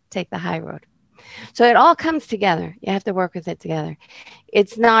to take the high road. So it all comes together. You have to work with it together.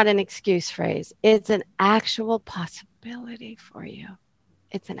 It's not an excuse phrase. It's an actual possibility for you.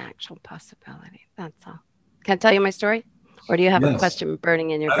 It's an actual possibility. That's all. Can I tell you my story? Or do you have a question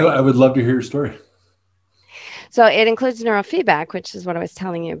burning in your brain? I would love to hear your story. So it includes neurofeedback, which is what I was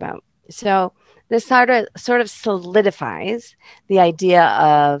telling you about. So this sort of solidifies the idea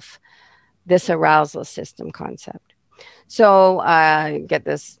of this arousal system concept. So I get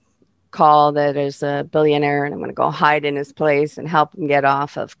this call that there's a billionaire and I'm going to go hide in his place and help him get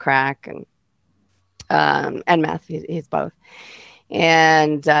off of crack and meth. He's both.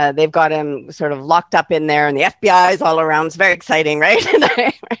 And they've got him sort of locked up in there and the FBI is all around. It's very exciting, right?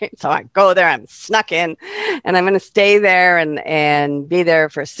 So I go there, I'm snuck in and I'm going to stay there and be there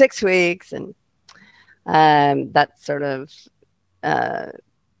for 6 weeks. And that's sort of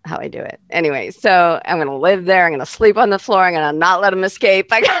how I do it. Anyway, so I'm going to live there. I'm going to sleep on the floor. I'm going to not let him escape.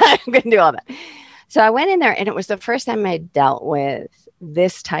 I'm going to do all that. So I went in there and it was the first time I dealt with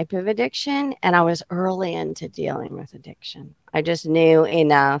this type of addiction. And I was early into dealing with addiction. I just knew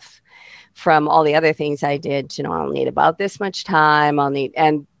enough from all the other things I did to know I'll need about this much time.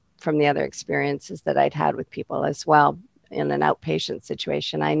 And from the other experiences that I'd had with people as well in an outpatient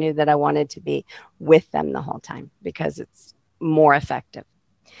situation, I knew that I wanted to be with them the whole time because it's more effective.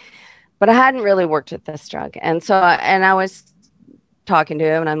 But I hadn't really worked with this drug. And I was talking to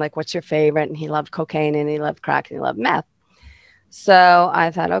him and I'm like, what's your favorite? And he loved cocaine and he loved crack and he loved meth. So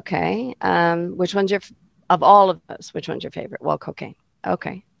I thought, okay, which one's of all of those, which one's your favorite? Well, cocaine.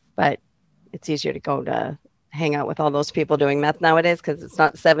 Okay. But it's easier to go to hang out with all those people doing meth nowadays because it's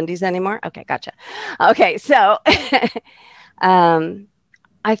not 70s anymore. Okay. Gotcha. Okay. So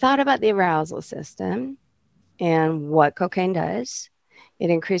I thought about the arousal system and what cocaine does. It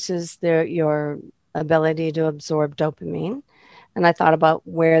increases your ability to absorb dopamine. And I thought about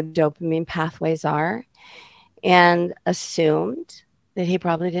where the dopamine pathways are and assumed that he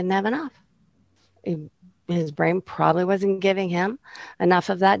probably didn't have enough. His brain probably wasn't giving him enough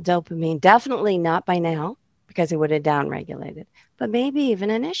of that dopamine. Definitely not by now, because he would have downregulated, but maybe even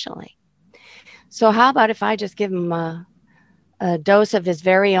initially. So, how about if I just give him a dose of his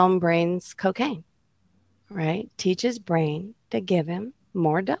very own brain's cocaine, right? Teach his brain to give him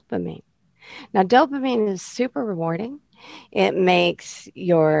more dopamine. Now, dopamine is super rewarding. It makes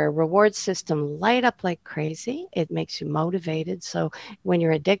your reward system light up like crazy. It makes you motivated. So when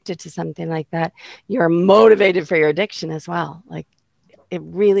you're addicted to something like that, you're motivated for your addiction as well. Like it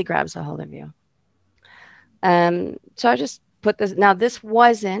really grabs a hold of you. So I just put this. Now, this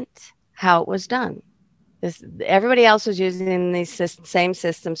wasn't how it was done. Everybody else was using these same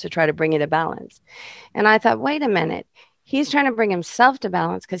systems to try to bring you to balance. And I thought, wait a minute. He's trying to bring himself to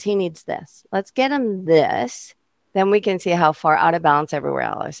balance because he needs this. Let's get him this. Then we can see how far out of balance everywhere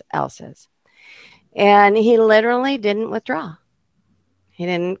else is. And he literally didn't withdraw. He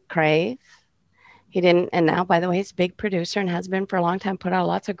didn't crave. He didn't. And now, by the way, he's a big producer and has been for a long time, put out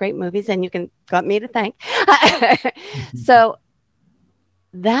lots of great movies, and you can got me to thank. So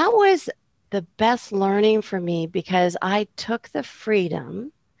that was the best learning for me because I took the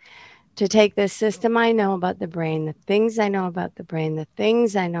freedom to take the system I know about the brain, the things I know about the brain, the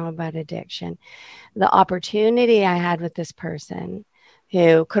things I know about addiction, the opportunity I had with this person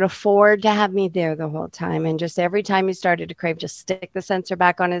who could afford to have me there the whole time. And just every time he started to crave, just stick the sensor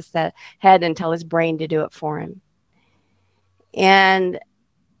back on his head and tell his brain to do it for him. And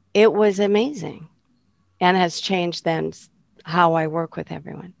it was amazing and has changed then how I work with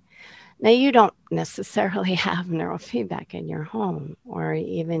everyone. Now, you don't necessarily have neurofeedback in your home or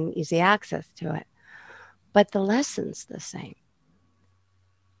even easy access to it, but the lesson's the same.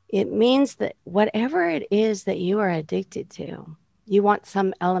 It means that whatever it is that you are addicted to, you want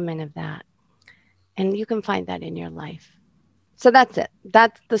some element of that. And you can find that in your life. So that's it.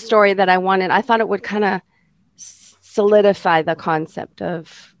 That's the story that I wanted. I thought it would kind of solidify the concept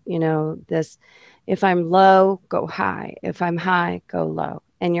of, this, if I'm low, go high. If I'm high, go low.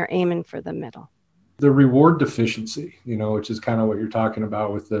 And you're aiming for the middle. The reward deficiency, which is kind of what you're talking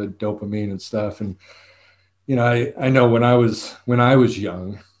about with the dopamine and stuff. And, I know when I was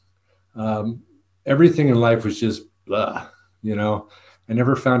young, everything in life was just blah, I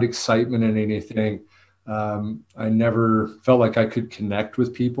never found excitement in anything. I never felt like I could connect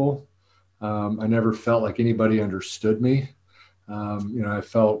with people. I never felt like anybody understood me. I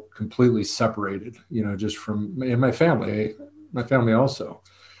felt completely separated, just from in my family also.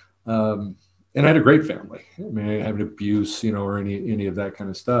 And I had a great family. I mean, I didn't have abuse, or any of that kind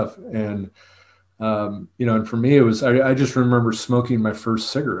of stuff. And, and for me, it was, I just remember smoking my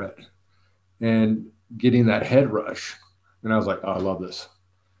first cigarette and getting that head rush. And I was like, oh, I love this,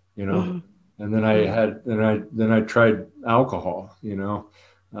 Mm-hmm. and then I tried alcohol,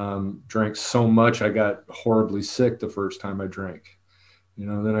 drank so much. I got horribly sick the first time I drank,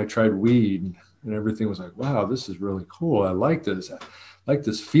 then I tried weed and everything was like, wow, this is really cool. I like this. I like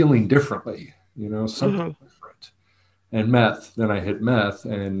this feeling differently, something Mm-hmm. different. And meth, then I hit meth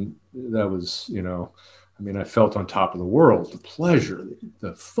and that was, I felt on top of the world, the pleasure,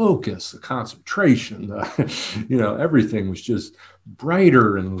 the focus, the concentration, everything was just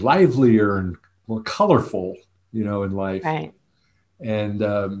brighter and livelier and more colorful, in life. Right. And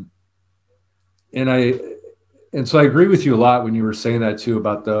so I agree with you a lot when you were saying that too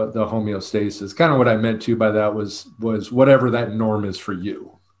about the homeostasis. Kind of what I meant to by that was whatever that norm is for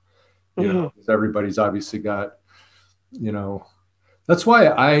you. Everybody's obviously got, that's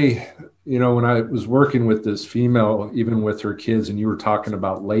why when I was working with this female, even with her kids, and you were talking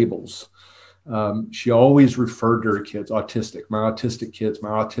about labels, she always referred to her kids, autistic, my autistic kids, my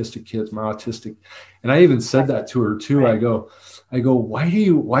autistic kids, my autistic. And I even said that to her too. Right. I go, why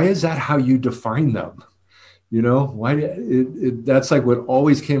is that how you define them? That's like what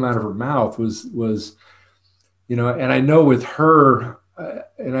always came out of her mouth was, and I know with her,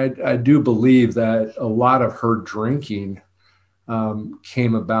 and I do believe that a lot of her drinking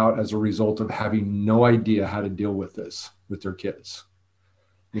came about as a result of having no idea how to deal with this with their kids.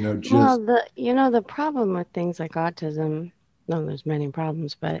 Well, the problem with things like autism, no, there's many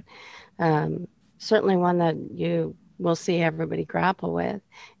problems, but certainly one that you will see everybody grapple with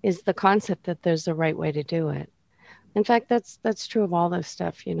is the concept that there's a right way to do it. In fact, that's true of all this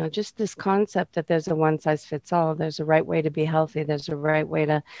stuff, just this concept that there's a one size fits all. There's a right way to be healthy. There's a right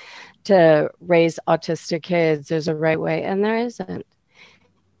way to raise autistic kids. There's a right way, and there isn't.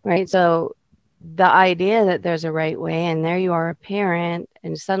 right? So the idea that there's a right way, and there you are, a parent,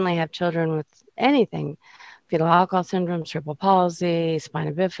 and suddenly have children with anything, fetal alcohol syndrome, cerebral palsy,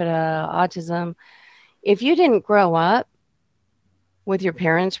 spina bifida, autism. If you didn't grow up with your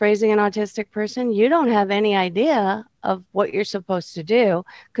parents raising an autistic person, you don't have any idea of what you're supposed to do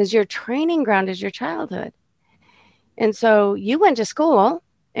because your training ground is your childhood. And so you went to school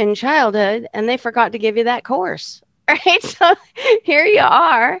in childhood and they forgot to give you that course, right? So here you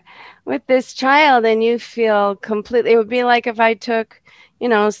are with this child and you feel completely, it would be like if I took,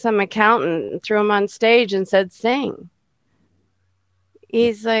 some accountant and threw him on stage and said, sing.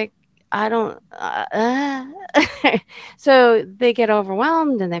 He's like, I don't. So they get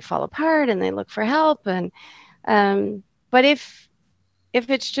overwhelmed and they fall apart and they look for help. And but if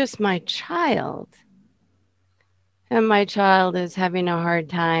it's just my child, and my child is having a hard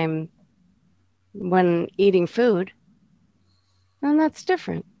time when eating food, then that's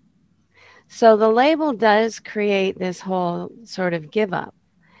different. So the label does create this whole sort of give up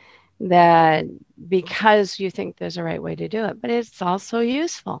that because you think there's a right way to do it, but it's also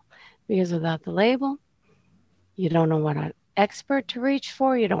useful because without the label, you don't know what an expert to reach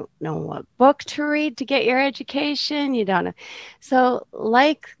for. You don't know what book to read to get your education. You don't know. So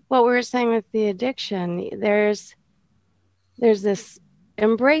like what we were saying with the addiction, there's this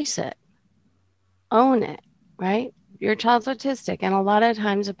embrace it, own it, right? Your child's autistic. And a lot of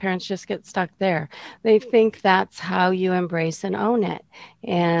times the parents just get stuck there. They think that's how you embrace and own it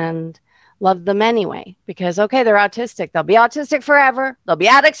and love them anyway, because, okay, they're autistic. They'll be autistic forever. They'll be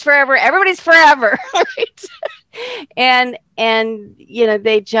addicts forever. Everybody's forever, right? And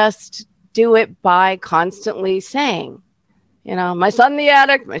they just do it by constantly saying, my son, the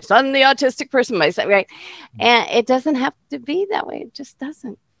addict, my son, the autistic person, my son, right? And it doesn't have to be that way. It just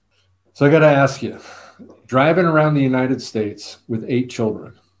doesn't. So I got to ask you, driving around the United States with 8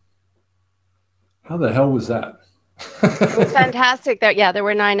 children, how the hell was that? It was fantastic. There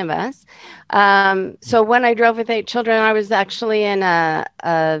were 9 of us. So when I drove with 8 children, I was actually in a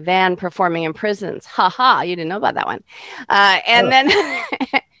van performing in prisons. Ha ha, you didn't know about that one. Then,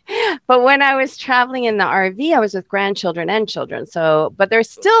 but when I was traveling in the RV, I was with grandchildren and children. So, but there's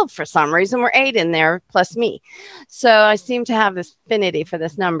still, for some reason, we're 8 in there plus me. So I seem to have this affinity for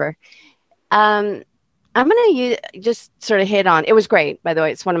this number. I'm going to just sort of hit on, it was great, by the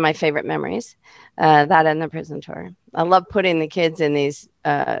way. It's one of my favorite memories, that and the prison tour. I love putting the kids in these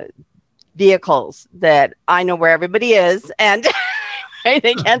vehicles that I know where everybody is and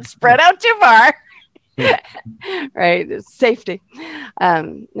they can't spread out too far. Right, it's safety.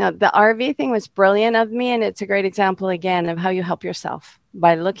 No, the RV thing was brilliant of me, and it's a great example again of how you help yourself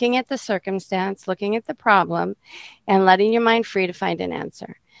by looking at the circumstance, looking at the problem, and letting your mind free to find an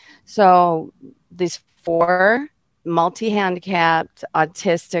answer. So these 4 multi-handicapped,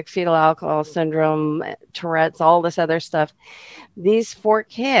 autistic, fetal alcohol syndrome, Tourette's, all this other stuff. These 4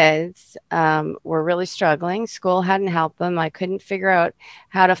 kids were really struggling. School hadn't helped them. I couldn't figure out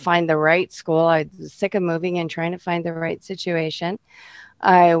how to find the right school. I was sick of moving and trying to find the right situation.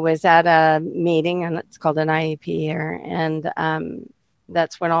 I was at a meeting, and it's called an IEP here, and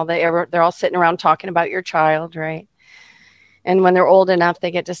that's when they're all sitting around talking about your child, right? And when they're old enough,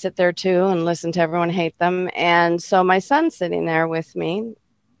 they get to sit there too and listen to everyone hate them. And so my son's sitting there with me,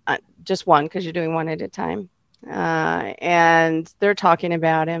 just one, because you're doing one at a time. And they're talking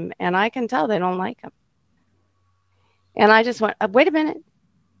about him, and I can tell they don't like him. And I just went, wait a minute.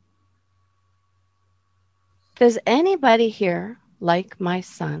 Does anybody here like my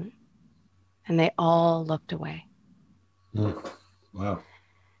son? And they all looked away. Wow.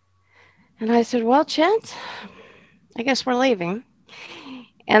 And I said, well, Chance, I guess we're leaving.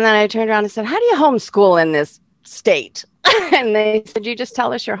 And then I turned around and said, how do you homeschool in this state? And they said, you just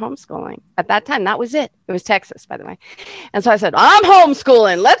tell us you're homeschooling. At that time, that was it. It was Texas, by the way. And so I said, I'm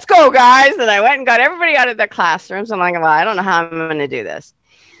homeschooling. Let's go, guys. And I went and got everybody out of their classrooms. I'm like, well, I don't know how I'm going to do this.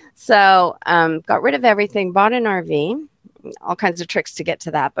 So got rid of everything, bought an RV, all kinds of tricks to get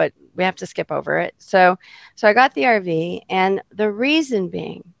to that, but we have to skip over it. So I got the RV, and the reason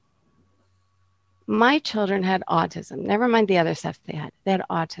being, my children had autism. Never mind the other stuff they had. They had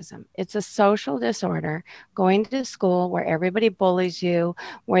autism. It's a social disorder, going to school where everybody bullies you,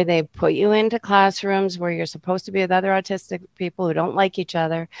 where they put you into classrooms where you're supposed to be with other autistic people who don't like each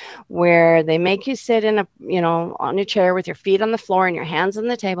other, where they make you sit in on a chair with your feet on the floor and your hands on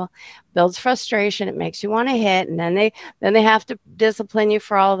the table. Builds frustration. It makes you want to hit, and then they have to discipline you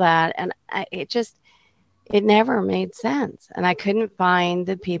for all that. And it never made sense. And I couldn't find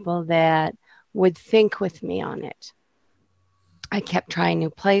the people that would think with me on it. I kept trying new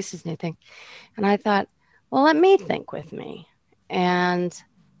places, new things. And I thought, well, let me think with me. And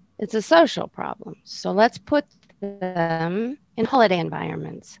It's a social problem. So let's put them in holiday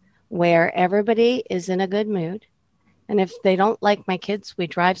environments where everybody is in a good mood. And if they don't like my kids, we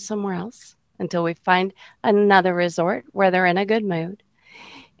drive somewhere else until we find another resort where they're in a good mood.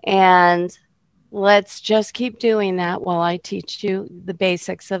 And let's just keep doing that while I teach you the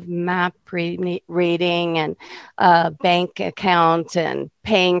basics of map reading and bank account and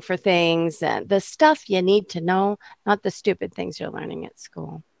paying for things and the stuff you need to know, not the stupid things you're learning at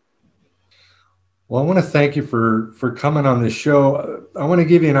school. Well, I want to thank you for coming on this show. I want to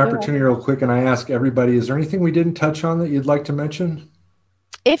give you an opportunity real quick, and I ask everybody, is there anything we didn't touch on that you'd like to mention?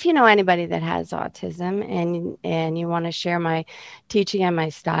 If you know anybody that has autism and you want to share my teaching and my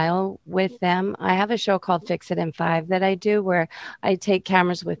style with them, I have a show called Fix It in 5 that I do where I take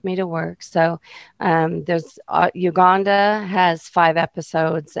cameras with me to work. So there's Uganda has 5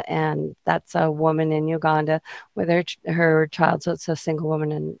 episodes, and that's a woman in Uganda with her child. So it's a single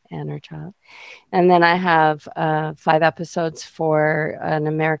woman and her child. And then I have 5 episodes for an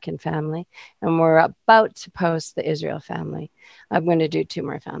American family, and we're about to post the Israel family. I'm going to do 2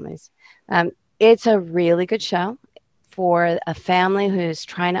 more families. It's a really good show for a family who's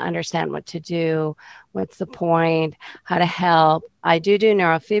trying to understand what to do, what's the point, how to help. I do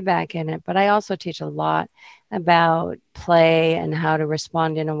neurofeedback in it, but I also teach a lot about play and how to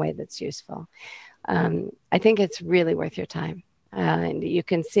respond in a way that's useful. I think it's really worth your time. And you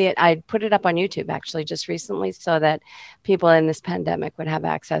can see it. I put it up on YouTube actually just recently so that people in this pandemic would have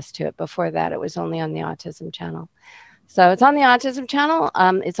access to it. Before that, it was only on the Autism channel. So it's on the Autism channel.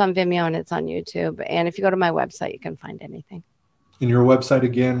 It's on Vimeo and it's on YouTube. And if you go to my website, you can find anything. And your website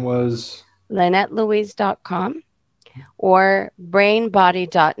again was? LynetteLouise.com or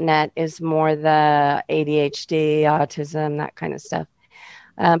brainbody.net is more the ADHD, autism, that kind of stuff.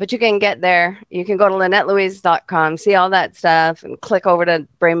 But you can get there. You can go to LynetteLouise.com, see all that stuff, and click over to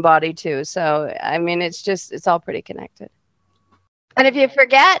Brain Body too. So, I mean, it's all pretty connected. And if you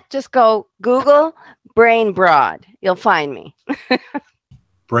forget, just go Google Brain Broad. You'll find me.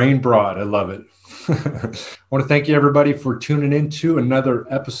 Brain Broad. I love it. I want to thank you, everybody, for tuning in to another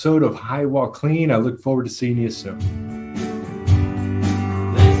episode of High Wall Clean. I look forward to seeing you soon.